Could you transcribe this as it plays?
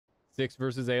6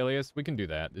 versus Alias. We can do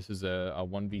that. This is a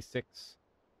 1v6.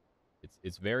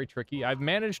 It's very tricky. I've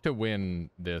managed to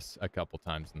win this a couple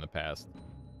times in the past,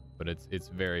 but it's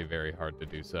very, very hard to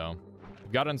do so.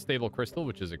 We've got Unstable Crystal,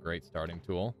 which is a great starting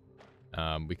tool.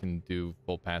 We can do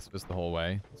full pacifist the whole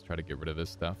way. Let's try to get rid of this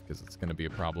stuff, because it's going to be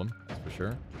a problem, that's for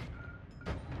sure.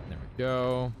 There we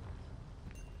go.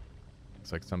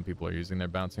 Looks like some people are using their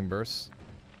bouncing bursts,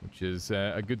 which is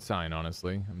a good sign,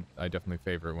 honestly. I definitely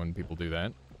favor it when people do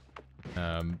that.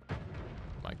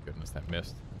 My goodness, that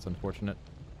missed. That's unfortunate.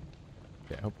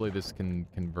 Okay, hopefully this can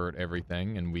convert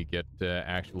everything and we get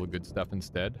actual good stuff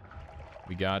instead.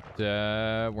 We got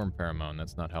Worm Pheromone.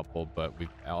 That's not helpful, but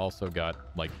we've also got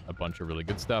like a bunch of really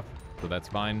good stuff, so that's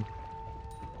fine.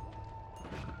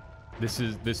 This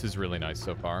is really nice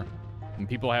so far. And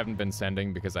people haven't been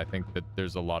sending because I think that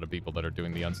there's a lot of people that are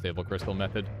doing the Unstable Crystal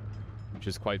method, which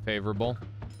is quite favorable,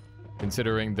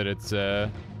 considering that it's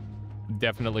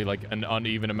definitely like an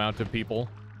uneven amount of people.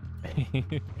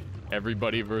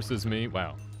 Everybody versus me.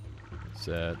 Wow. It's,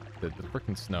 the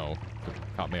freaking snow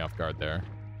caught me off guard there.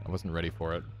 I wasn't ready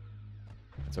for it.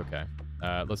 It's okay.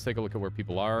 Let's take a look at where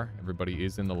people are. Everybody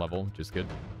is in the level, which is good.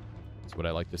 That's what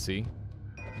I like to see.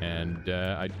 And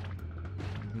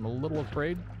I'm a little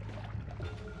afraid.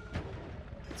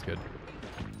 That's good.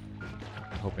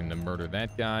 I'm hoping to murder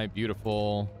that guy.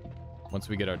 Beautiful. Once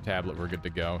we get our tablet, we're good to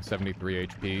go. 73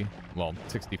 HP. Well,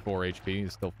 64 HP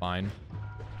is still fine.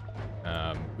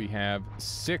 We have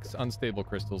 6 unstable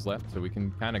crystals left, so we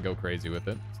can kind of go crazy with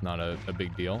it. It's not a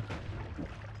big deal.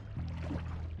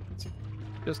 It's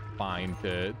just fine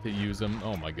to use them.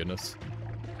 Oh my goodness.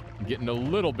 I'm getting a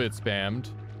little bit spammed.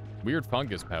 Weird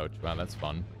fungus pouch. Wow, that's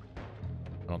fun.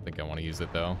 I don't think I want to use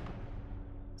it, though.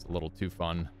 It's a little too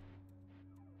fun.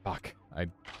 Fuck.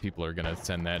 People are going to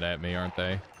send that at me, aren't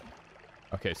they?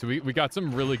 Okay, so we got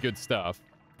some really good stuff.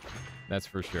 That's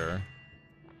for sure.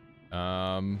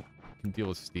 Can deal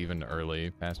with Steven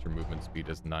early. Faster movement speed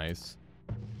is nice.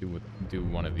 Do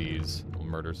one of these. We'll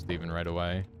murder Steven right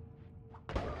away.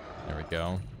 There we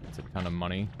go. That's a ton of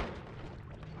money.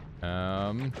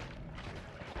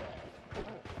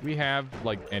 We have,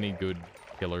 like, any good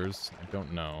killers? I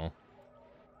don't know.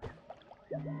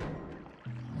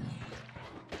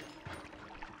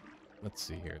 Let's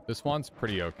see here. This one's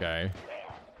pretty okay.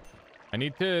 I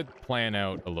need to plan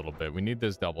out a little bit. We need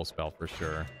this double spell for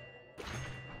sure.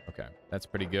 Okay, that's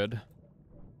pretty good.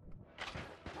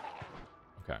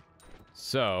 Okay.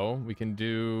 So, we can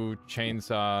do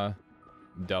chainsaw,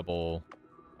 double,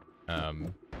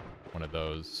 one of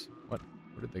those. Where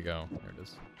did they go? There it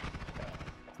is.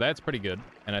 So that's pretty good.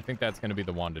 And I think that's going to be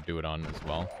the one to do it on as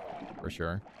well, for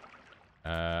sure.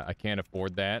 I can't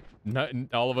afford that.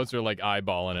 All of us are like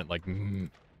eyeballing it, like,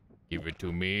 give it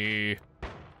to me.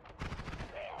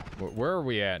 Where are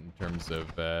we at in terms of,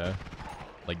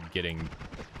 like, getting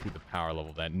to the power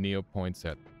level? That Neo point's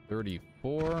at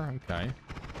 34. Okay. Here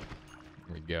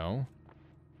we go.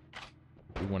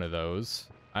 Do one of those.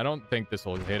 I don't think this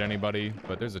will hit anybody,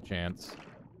 but there's a chance.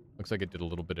 Looks like it did a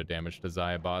little bit of damage to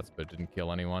Zyabots, but it didn't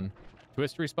kill anyone.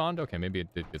 Twist respawned? Okay, maybe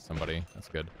it did get somebody. That's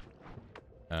good.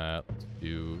 Let's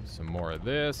do some more of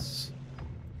this.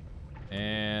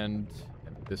 And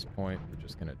at this point, we're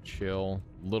just gonna chill.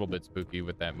 A little bit spooky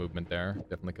with that movement there.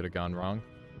 Definitely could have gone wrong.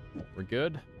 We're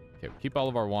good. Okay, keep all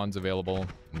of our wands available.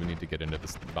 And we need to get into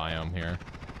this biome here.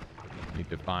 Need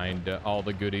to find all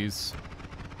the goodies.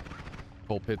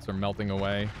 Coal pits are melting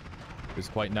away. It's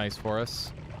quite nice for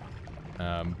us.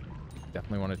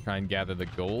 Definitely want to try and gather the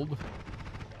gold.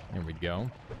 There we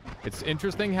go. It's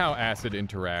interesting how acid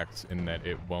interacts in that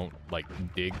it won't, like,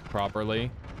 dig properly.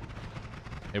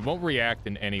 It won't react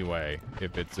in any way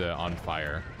if it's on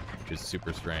fire, which is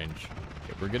super strange.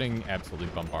 Okay, we're getting absolutely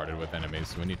bombarded with enemies,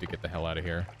 so we need to get the hell out of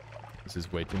here. This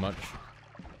is way too much.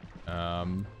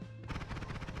 Can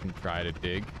try to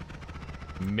dig.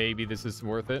 Maybe this is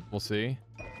worth it. We'll see.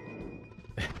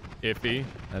 Iffy,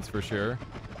 that's for sure.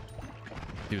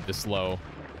 Dude, the slow.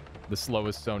 The slow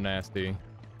is so nasty.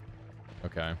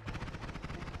 Okay.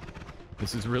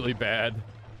 This is really bad.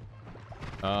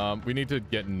 We need to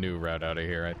get a new route out of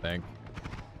here, I think.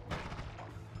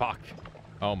 Fuck.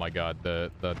 Oh my god, the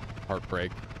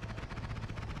heartbreak.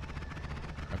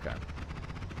 Okay.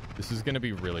 This is gonna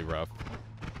be really rough.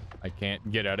 I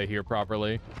can't get out of here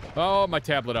properly. Oh, my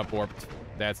tablet up warped.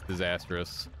 That's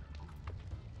disastrous.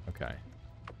 Okay.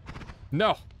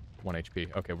 No! 1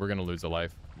 HP. Okay, we're gonna lose a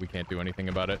life. We can't do anything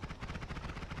about it.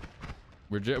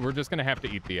 We're just gonna have to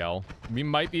eat the L. We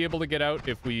might be able to get out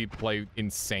if we play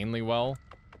insanely well.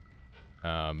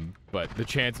 But the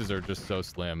chances are just so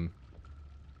slim.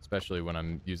 Especially when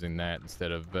I'm using that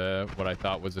instead of what I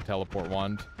thought was a teleport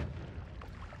wand.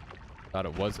 Thought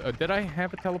it was. Did I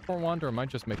have a teleport wand, or am I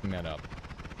just making that up?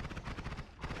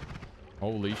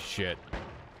 Holy shit.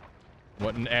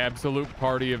 What an absolute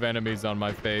party of enemies on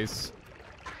my face.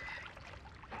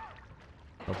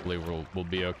 Hopefully we'll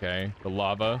be okay. The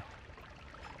lava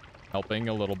helping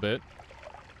a little bit.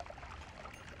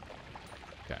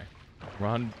 Okay. We're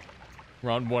on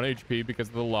 1 HP because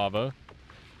of the lava.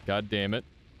 God damn it.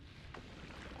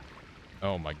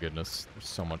 Oh my goodness. There's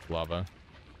so much lava.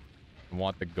 I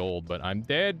want the gold, but I'm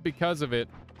dead because of it.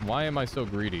 Why am I so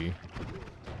greedy?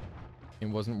 It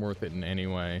wasn't worth it in any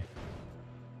way.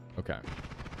 Okay.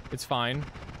 It's fine.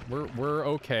 We're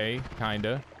okay,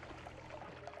 kinda.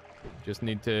 Just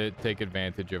need to take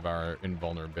advantage of our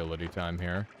invulnerability time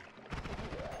here.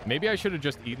 Maybe I should have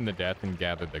just eaten the death and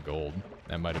gathered the gold.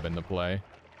 That might have been the play.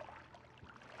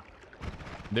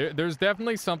 There's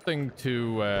definitely something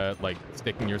to, like,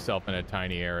 sticking yourself in a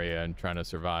tiny area and trying to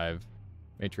survive.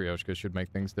 Matryoshka should make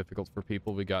things difficult for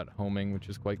people. We got homing, which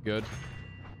is quite good.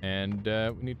 And,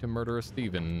 we need to murder a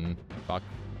Steven. Fuck.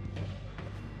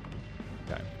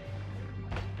 Okay.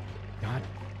 God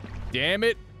damn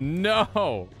it!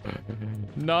 No!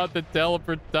 Not the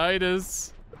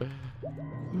teleportitis!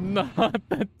 Not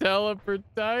the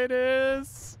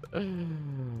teleportitis!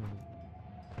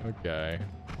 Okay.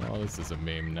 Well, this is a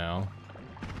meme now.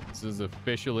 This is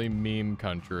officially meme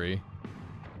country.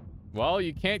 Well,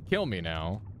 you can't kill me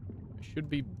now. I should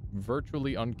be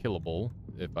virtually unkillable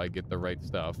if I get the right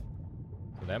stuff.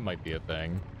 So that might be a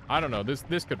thing. I don't know.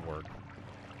 This could work.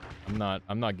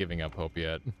 I'm not giving up hope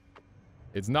yet.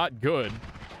 It's not good,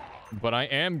 but I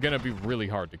am gonna be really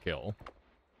hard to kill.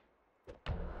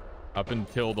 Up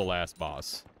until the last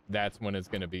boss. That's when it's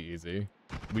gonna be easy.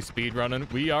 We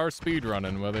speedrunning. We are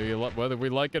speedrunning, whether we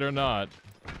like it or not.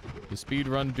 The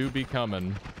speedrun do be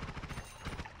coming.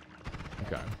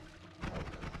 Okay.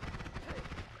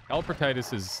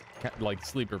 Teleportitis is like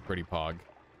sleeper pretty pog.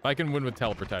 If I can win with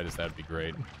teleportitis, that'd be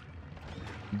great.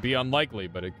 Be unlikely,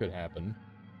 but it could happen.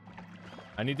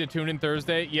 I need to tune in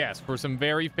Thursday? Yes, for some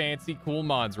very fancy, cool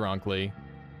mods, Ronkley.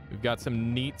 We've got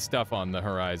some neat stuff on the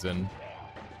horizon.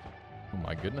 Oh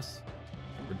my goodness.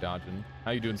 We're dodging.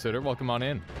 How you doing, Sitter? Welcome on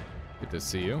in. Good to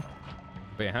see you.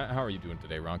 But how are you doing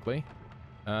today, Ronkley?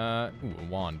 Ooh, a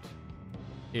wand.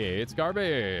 It's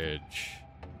garbage.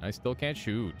 I still can't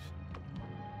shoot.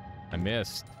 I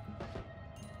missed.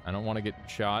 I don't want to get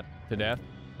shot to death.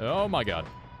 Oh my god.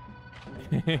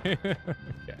 Okay.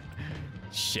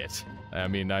 Shit. I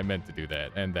mean, I meant to do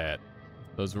that and that.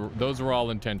 Those were all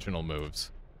intentional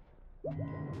moves.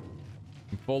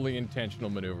 Fully intentional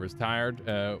maneuvers. Tired.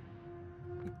 It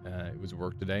was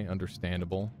work today.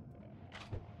 Understandable.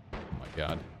 Oh my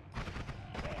god.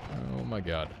 Oh my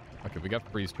god. Okay, we got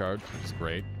freeze charge, which is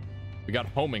great. We got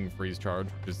homing freeze charge,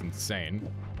 which is insane.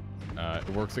 It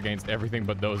works against everything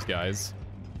but those guys.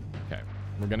 Okay,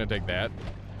 we're gonna take that.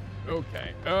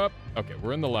 Okay, okay,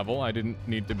 we're in the level. I didn't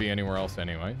need to be anywhere else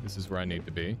anyway. This is where I need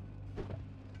to be.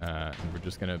 And we're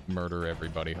just gonna murder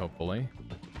everybody, hopefully.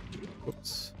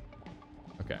 Whoops.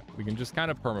 Okay, we can just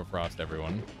kind of permafrost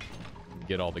everyone.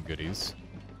 Get all the goodies.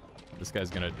 This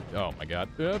guy's gonna... Oh my god.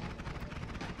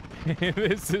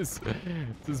 This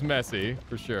is messy,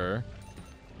 for sure.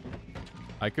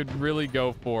 I could really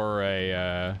go for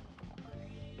a,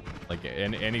 like,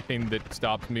 anything that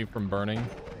stops me from burning.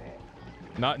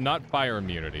 Not fire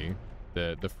immunity,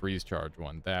 the freeze charge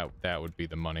one. That would be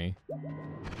the money.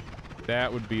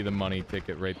 That would be the money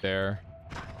ticket right there.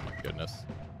 Oh my goodness.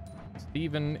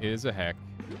 Steven is a heck.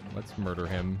 Let's murder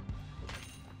him.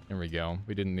 There we go.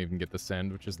 We didn't even get the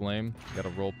send, which is lame. Gotta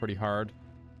roll pretty hard.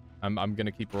 I'm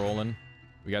gonna keep rolling.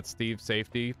 We got Steve's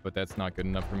safety, but that's not good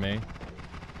enough for me.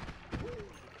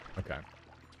 Okay.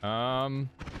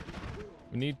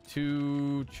 We need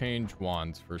to change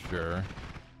wands for sure.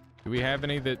 Do we have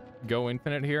any that go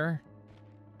infinite here?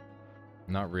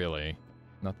 Not really.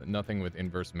 Nothing with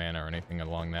inverse mana or anything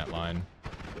along that line.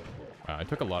 I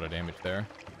took a lot of damage there.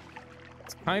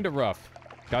 It's kind of rough.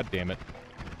 God damn it.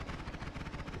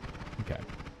 Okay.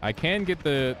 I can get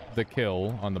the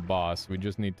kill on the boss. We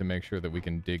just need to make sure that we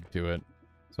can dig to it.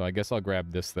 So I guess I'll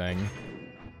grab this thing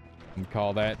and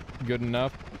call that good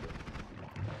enough.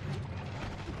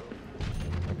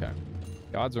 Okay.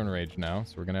 Gods are enraged now,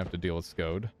 so we're gonna have to deal with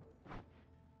Skode.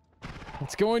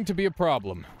 It's going to be a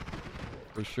problem.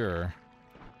 For sure.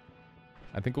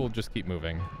 I think we'll just keep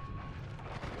moving.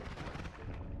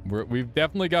 We've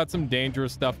definitely got some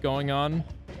dangerous stuff going on.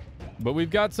 But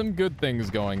we've got some good things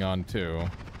going on, too.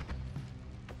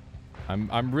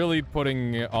 I'm really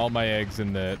putting all my eggs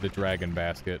in the dragon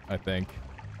basket, I think.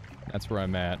 That's where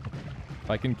I'm at.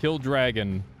 If I can kill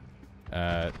dragon,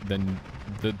 then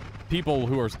people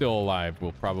who are still alive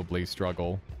will probably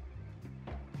struggle.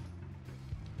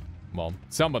 Well,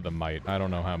 some of them might. I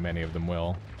don't know how many of them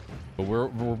will. But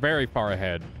we're very far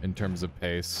ahead in terms of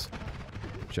pace,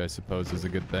 which I suppose is a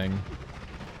good thing.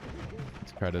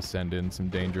 Let's try to send in some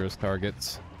dangerous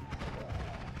targets.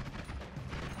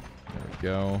 There we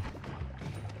go.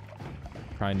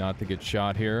 Try not to get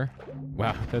shot here.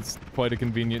 Wow, that's quite a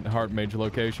convenient heart mage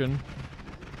location.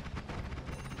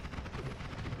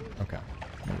 Okay,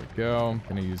 there we go. I'm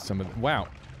gonna use some of the... Wow,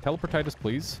 teleportitis,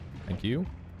 please. Thank you.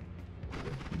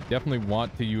 Definitely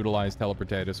want to utilize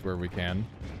teleportitis where we can.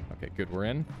 Okay, good, we're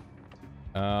in.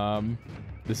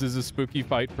 This is a spooky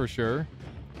fight for sure.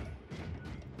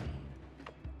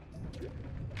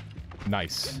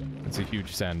 Nice. That's a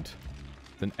huge send.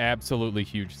 It's an absolutely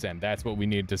huge send. That's what we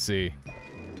need to see.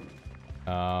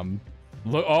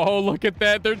 Look, oh, look at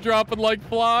that. They're dropping like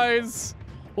flies.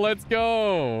 Let's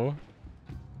go.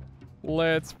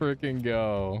 Let's freaking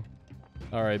go.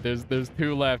 All right, there's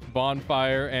two left.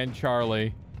 Bonfire and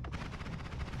Charlie.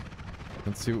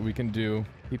 Let's see what we can do.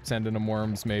 Keep sending them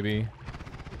worms, maybe.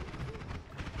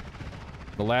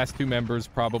 The last two members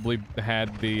probably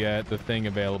had the thing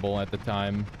available at the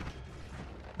time.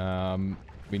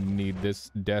 We need this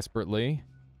desperately.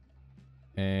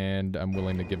 And I'm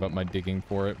willing to give up my digging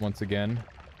for it once again.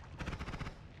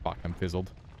 Fuck, I'm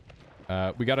fizzled.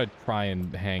 We gotta try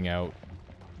and hang out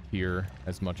here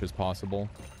as much as possible.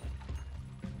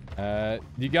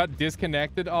 You got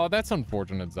disconnected? Oh, that's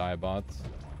unfortunate, Zybots.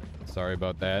 Sorry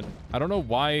about that. I don't know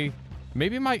why.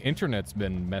 Maybe my internet's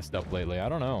been messed up lately. I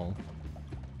don't know.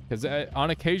 Because on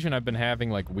occasion, I've been having,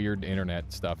 like, weird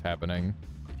internet stuff happening.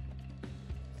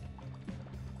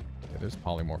 Yeah, there's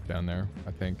polymorph down there,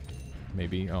 I think.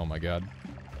 Maybe. Oh, my God.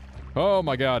 Oh,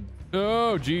 my God.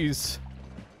 Oh, jeez.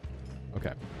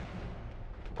 Okay.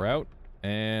 We're out.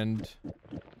 And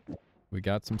we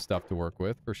got some stuff to work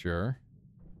with, for sure.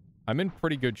 I'm in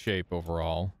pretty good shape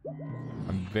overall.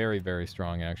 I'm very, very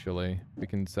strong, actually. We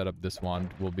can set up this wand.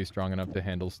 We'll be strong enough to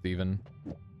handle Steven.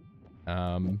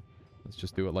 Let's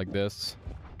just do it like this.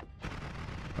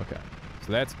 Okay.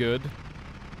 So that's good.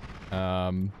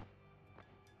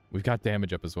 We've got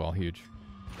damage up as well. Huge.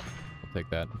 I'll take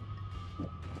that.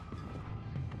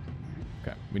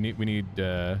 Okay. We need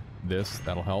this.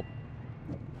 That'll help.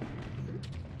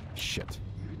 Shit.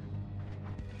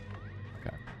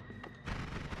 Okay.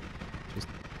 Just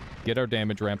get our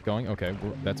damage ramp going. Okay,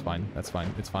 that's fine. That's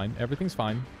fine. It's fine. Everything's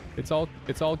fine. It's all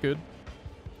good.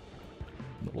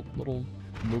 Little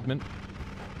movement.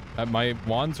 My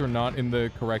wands are not in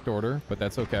the correct order, but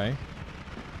that's okay.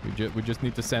 We just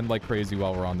need to send like crazy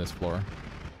while we're on this floor.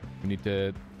 We need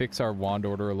to fix our wand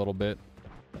order a little bit.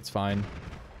 That's fine.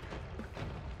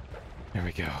 There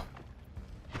we go.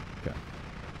 Okay.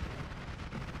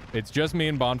 It's just me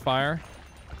and Bonfire.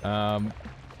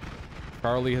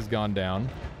 Charlie has gone down.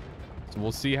 So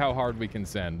we'll see how hard we can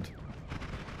send.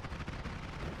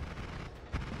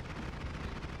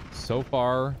 So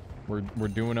far, we're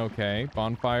doing okay.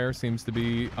 Bonfire seems to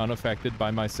be unaffected by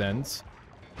my sends.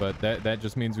 But that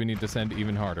just means we need to send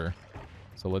even harder.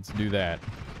 So let's do that.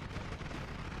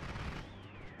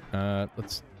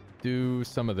 Let's do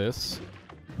some of this.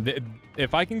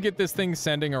 If I can get this thing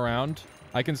sending around,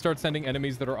 I can start sending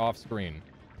enemies that are off screen.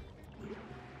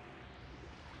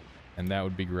 And that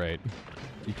would be great.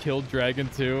 You killed Dragon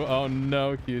 2? Oh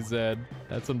no, QZ.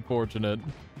 That's unfortunate.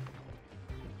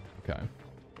 Okay.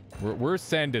 We're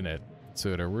sending it,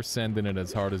 Suitor. We're sending it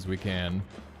as hard as we can.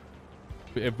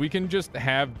 If we can just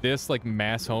have this, like,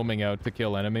 mass homing out to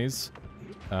kill enemies,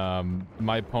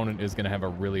 my opponent is going to have a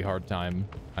really hard time,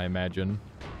 I imagine.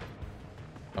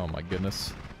 Oh my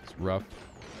goodness. It's rough.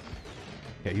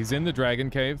 Okay, he's in the dragon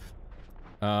cave.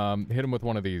 Hit him with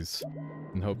one of these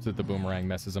in hopes that the boomerang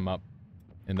messes him up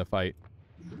in the fight.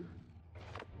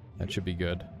 That should be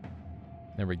good.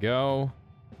 There we go.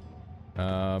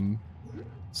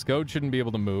 Scode shouldn't be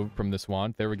able to move from this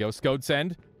wand. There we go. Scode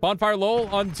send. Bonfire lol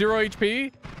on 0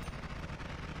 HP.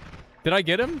 Did I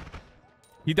get him?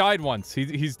 He died once.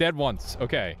 He's dead once.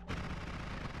 Okay.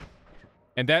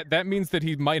 And that means that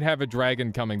he might have a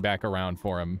dragon coming back around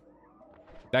for him.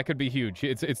 That could be huge.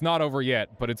 It's not over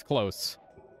yet, but it's close.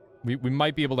 We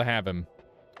might be able to have him.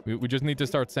 We just need to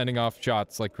start sending off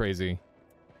shots like crazy.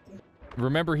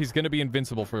 Remember, he's going to be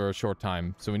invincible for a short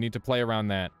time, so we need to play around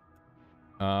that.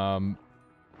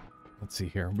 Let's see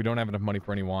here. We don't have enough money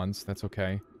for any wands. That's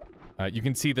okay. You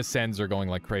can see the sends are going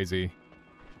like crazy.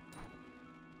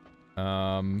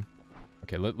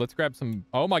 Okay, let's grab some...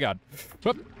 Oh my god.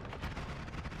 Whoop.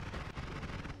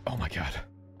 Oh my god.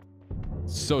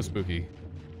 So spooky.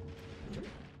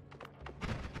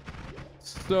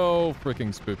 So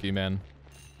freaking spooky, man.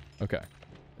 Okay.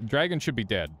 Dragon should be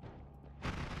dead.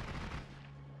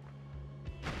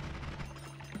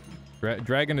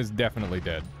 Dragon is definitely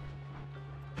dead.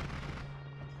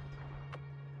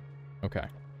 Okay.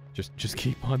 Just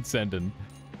keep on sending.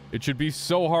 It should be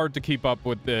so hard to keep up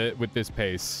with this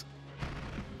pace.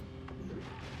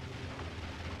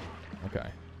 Okay.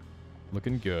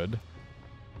 Looking good.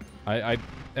 I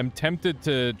am tempted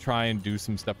to try and do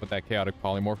some stuff with that chaotic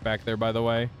polymorph back there, by the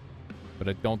way. But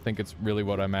I don't think it's really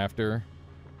what I'm after.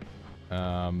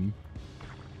 Do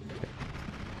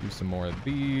some more of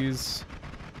these.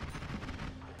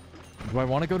 Do I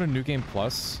want to go to New Game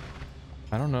Plus?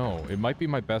 I don't know. It might be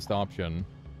my best option.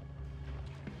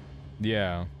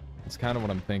 Yeah. It's kind of what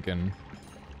I'm thinking.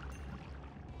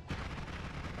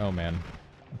 Oh, man.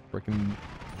 Freaking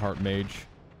Heart Mage.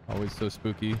 Always so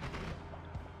spooky.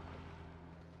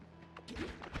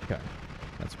 Okay.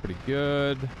 That's pretty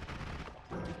good.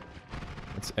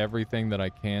 That's everything that I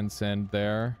can send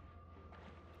there.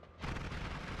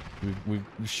 We've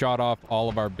shot off all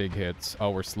of our big hits.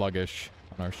 Oh, we're sluggish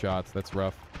on our shots. That's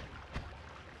rough.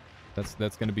 That's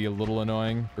going to be a little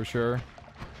annoying for sure.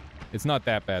 It's not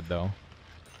that bad, though.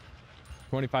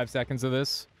 25 seconds of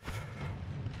this.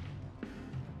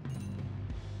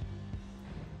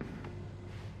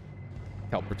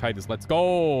 Teleportitis, let's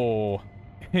go!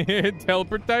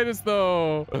 Teleportitis,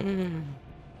 though!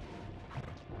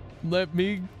 Let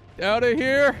me out of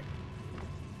here!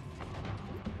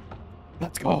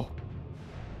 Let's go!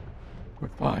 We're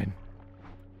fine.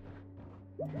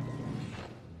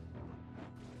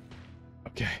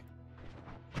 Okay.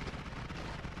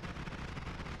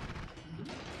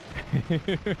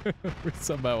 We're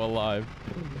somehow alive.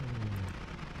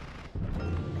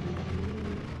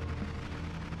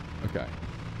 Okay.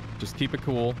 Just keep it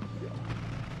cool.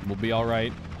 We'll be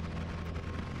alright.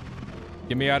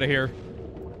 Get me out of here.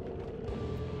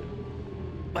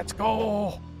 Let's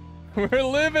go! We're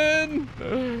living!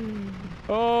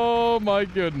 Oh my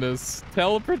goodness.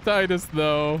 Teleportitis,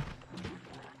 though.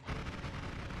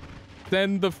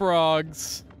 Send the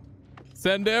frogs.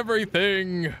 Send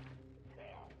everything.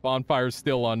 Bonfire's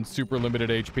still on super limited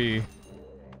HP.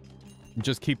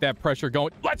 Just keep that pressure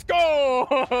going. Let's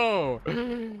go!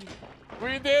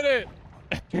 We did it!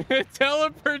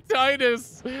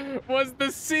 Teleportitis was the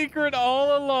secret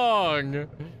all along.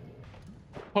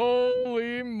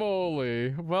 Holy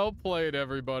moly. Well played,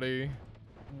 everybody.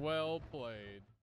 Well played.